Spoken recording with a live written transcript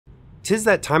'Tis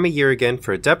that time of year again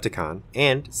for Adepticon,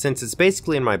 and since it's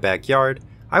basically in my backyard,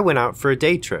 I went out for a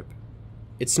day trip.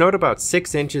 It snowed about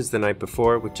 6 inches the night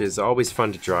before, which is always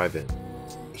fun to drive in.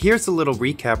 Here's a little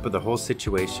recap of the whole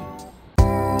situation.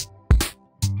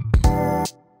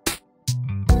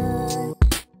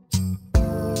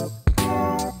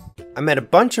 I met a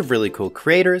bunch of really cool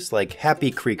creators like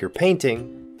Happy Krieger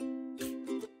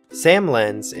Painting, Sam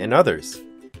Lenz, and others.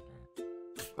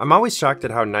 I'm always shocked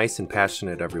at how nice and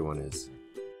passionate everyone is.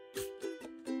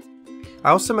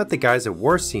 I also met the guys at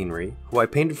War Scenery, who I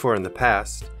painted for in the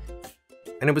past,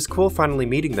 and it was cool finally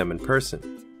meeting them in person.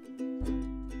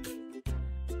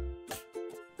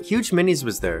 Huge Minis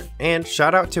was there, and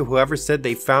shout out to whoever said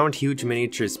they found Huge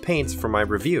Miniatures paints for my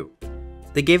review.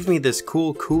 They gave me this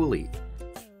cool coolie.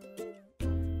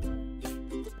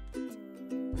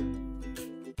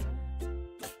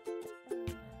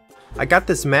 I got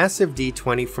this massive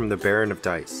D20 from the Baron of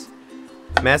Dice.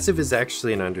 Massive is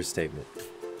actually an understatement.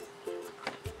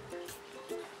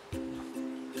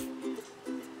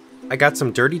 I got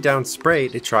some Dirty Down spray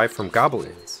to try from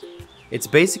Goblins. It's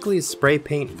basically a spray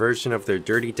paint version of their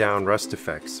Dirty Down Rust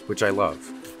effects, which I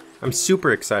love. I'm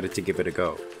super excited to give it a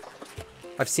go.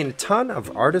 I've seen a ton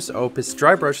of Artis Opus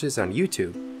dry brushes on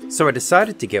YouTube, so I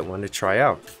decided to get one to try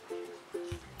out.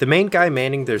 The main guy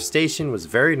manning their station was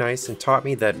very nice and taught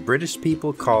me that British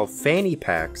people call fanny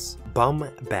packs bum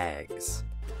bags.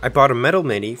 I bought a metal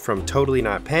mini from Totally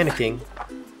Not Panicking,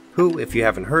 who, if you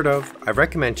haven't heard of, I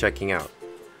recommend checking out.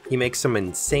 He makes some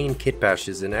insane kit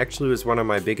bashes and actually was one of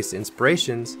my biggest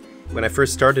inspirations when I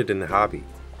first started in the hobby.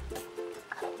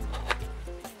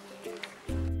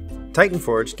 Titan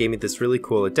Forge gave me this really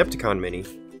cool Adepticon mini.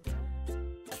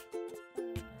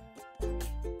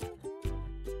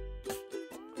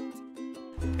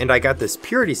 And I got this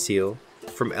Purity Seal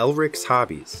from Elric's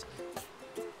Hobbies.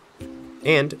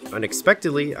 And,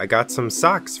 unexpectedly, I got some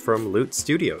socks from Loot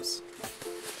Studios.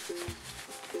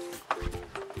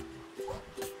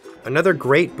 Another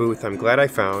great booth I'm glad I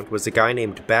found was a guy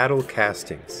named Battle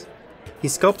Castings. He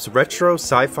sculpts retro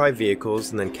sci-fi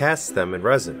vehicles and then casts them in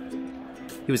resin.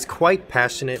 He was quite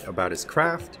passionate about his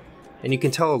craft, and you can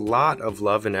tell a lot of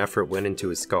love and effort went into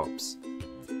his sculpts.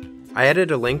 I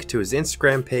added a link to his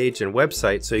Instagram page and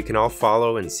website so you can all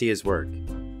follow and see his work.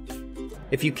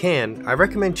 If you can, I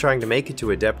recommend trying to make it to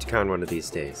Adepticon one of these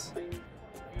days.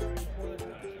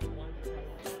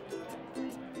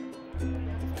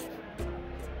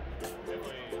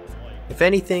 If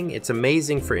anything, it's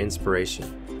amazing for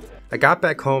inspiration. I got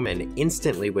back home and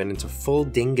instantly went into full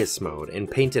dingus mode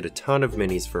and painted a ton of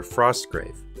minis for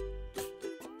Frostgrave.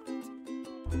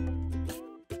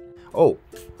 Oh,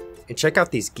 and check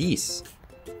out these geese.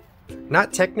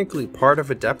 Not technically part of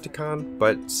Adepticon,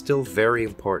 but still very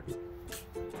important.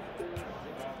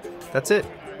 That's it.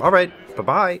 Alright,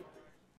 bye-bye.